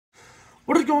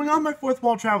What is going on, my fourth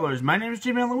wall travelers? My name is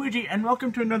J-Man Luigi, and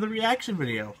welcome to another reaction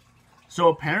video. So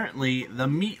apparently, the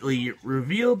Meatly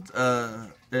revealed,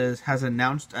 has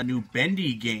announced a new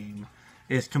Bendy game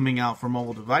is coming out for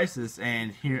mobile devices,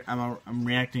 and here I'm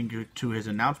reacting to his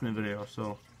announcement video.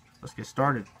 So let's get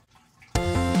started. Of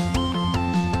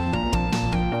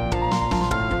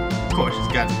course,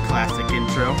 it's got the classic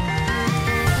intro.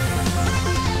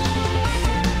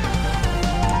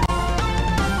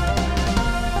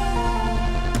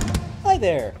 Hi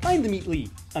there, I'm the Meatly.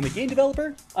 I'm a game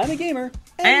developer, I'm a gamer,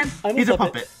 and I'm he's a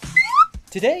puppet.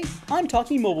 Today, I'm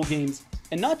talking mobile games,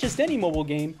 and not just any mobile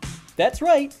game. That's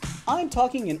right, I'm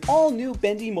talking an all-new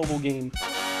Bendy mobile game.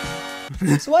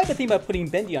 So I've been thinking about putting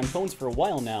Bendy on phones for a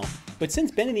while now, but since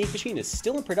Bendy the Ink Machine is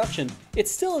still in production, it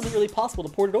still isn't really possible to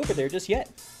port it over there just yet.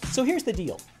 So here's the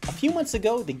deal. A few months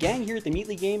ago, the gang here at the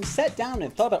Meatly Games sat down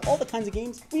and thought about all the kinds of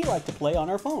games we like to play on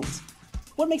our phones.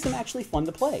 What makes them actually fun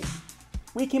to play?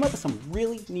 We came up with some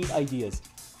really neat ideas.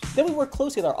 Then we worked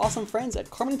closely with our awesome friends at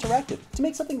Carmen Interactive to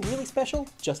make something really special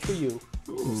just for you.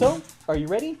 Ooh. So, are you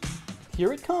ready?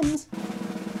 Here it comes.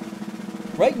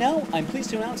 Right now, I'm pleased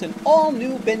to announce an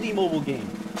all-new Bendy mobile game,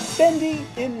 Bendy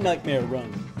in Nightmare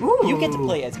Run. Ooh. You get to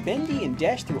play as Bendy and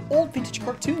dash through old vintage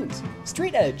cartoons,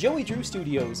 straight out of Joey Drew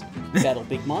Studios. Battle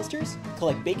big monsters,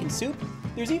 collect bacon soup,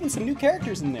 there's even some new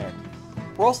characters in there.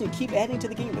 We're also going to keep adding to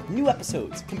the game with new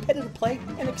episodes, competitive play,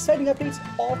 and exciting updates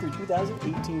all through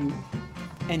 2018.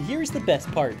 And here's the best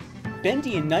part.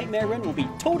 Bendy and Nightmare Run will be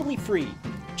totally free.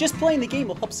 Just playing the game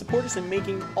will help support us in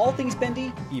making all things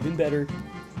Bendy even better.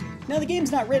 Now the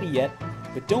game's not ready yet,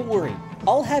 but don't worry.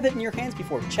 I'll have it in your hands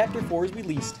before Chapter 4 is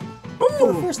released. Ooh.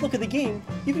 For a first look at the game,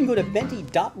 you can go to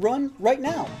bendy.run right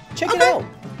now. Check it out!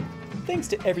 Thanks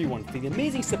to everyone for the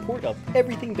amazing support of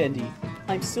everything Bendy.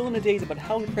 I'm still in a daze about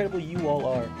how incredible you all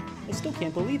are. I still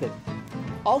can't believe it.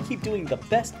 I'll keep doing the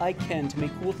best I can to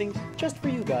make cool things just for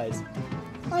you guys.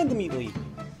 I'm the Meatly.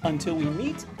 Until we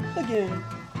meet again.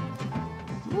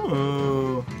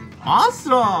 Ooh,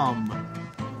 awesome!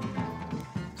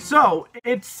 So,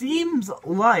 it seems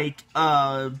like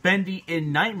Bendy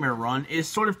in Nightmare Run is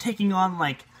sort of taking on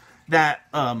like that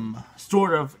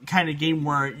sort of kind of game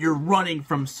where you're running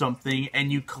from something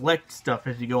and you collect stuff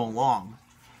as you go along.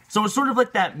 So it's sort of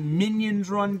like that Minions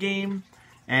Run game,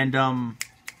 and there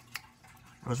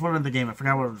was one other game, I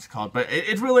forgot what it was called, but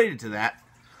it's related to that.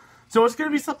 So it's going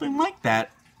to be something like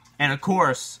that, and of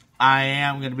course, I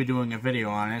am going to be doing a video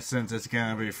on it since it's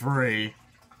going to be free.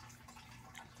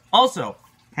 Also,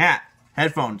 hat,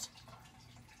 headphones,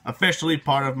 officially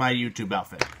part of my YouTube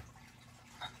outfit.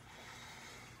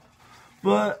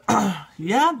 But,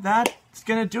 yeah, that's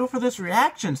gonna do it for this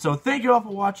reaction. So thank you all for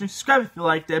watching. Subscribe if you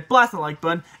liked it. Blast the like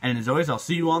button. And as always, I'll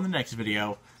see you on the next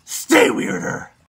video. Stay weirder!